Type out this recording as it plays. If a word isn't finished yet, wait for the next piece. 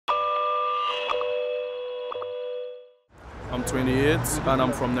I'm 28 and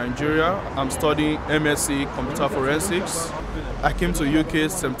I'm from Nigeria. I'm studying MSc Computer Forensics. I came to UK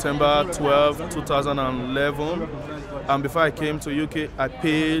September 12, 2011. And before I came to UK, I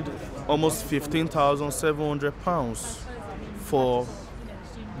paid almost £15,700 for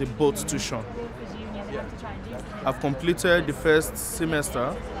the boat tuition. I've completed the first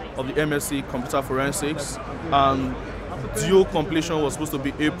semester of the MSc Computer Forensics, and due completion was supposed to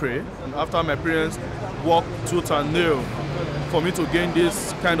be April. And after my parents worked tooth and nail for me to gain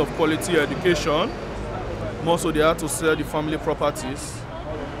this kind of quality education, more so they had to sell the family properties.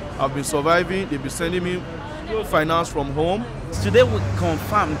 I've been surviving. They've been sending me finance from home. Today we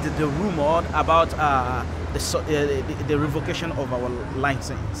confirmed the rumor about the revocation of our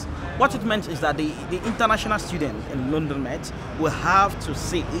license. What it meant is that the international student in London Met will have to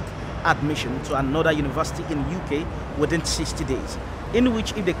seek admission to another university in UK within 60 days, in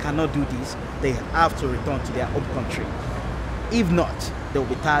which if they cannot do this, they have to return to their home country. If not, they will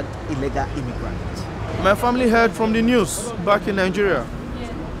be tagged illegal immigrants. My family heard from the news back in Nigeria.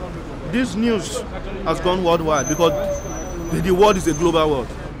 This news has gone worldwide because the world is a global world.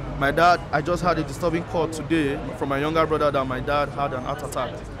 My dad, I just had a disturbing call today from my younger brother that my dad had an heart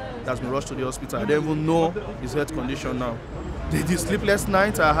attack that's been rushed to the hospital. I don't even know his health condition now. The sleepless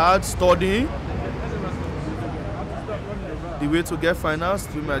nights I had studying, the way to get finance,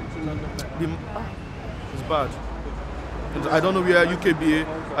 it's bad. I don't know where UKBA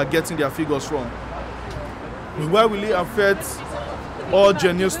are getting their figures from. Why will it affect all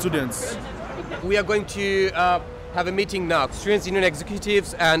genuine students? We are going to have a meeting now, Students' Union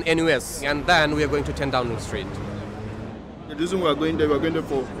Executives and NUS, and then we are going to 10 Downing Street. The reason we are going there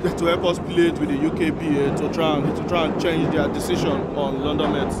to help us plead with the UKBA to try and change their decision on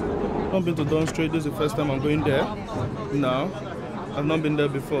London Met. I've not been to Downing Street. This is the first time I'm going there now. I've not been there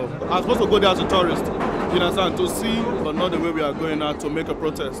before. I'm supposed to go there as a tourist, you understand, to see, but not the way we are going now to make a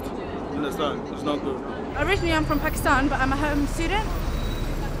protest. You understand? It's not good. Originally I'm from Pakistan, but I'm a home student.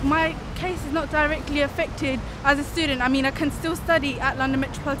 My case is not directly affected as a student. I mean, I can still study at London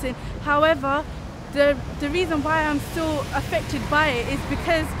Metropolitan. However, the reason why I'm still affected by it is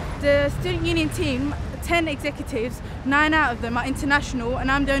because the student union team, 10 executives, 9 out of them are international,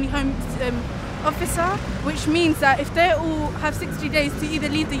 and I'm the only home officer, which means that if they all have 60 days to either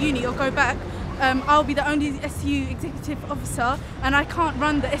leave the uni or go back, I'll be the only SU executive officer, and I can't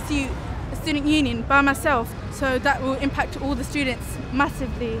run the SU student union by myself, so that will impact all the students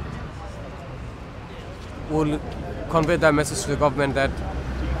massively. We'll convey that message to the government that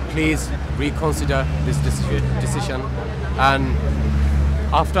please reconsider this decision, and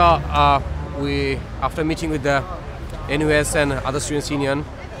after meeting with the NUS and other students' union,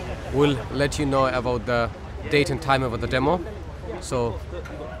 we'll let you know about the date and time of the demo. So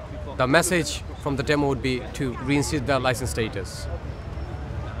the message from the demo would be to reinstate the license status.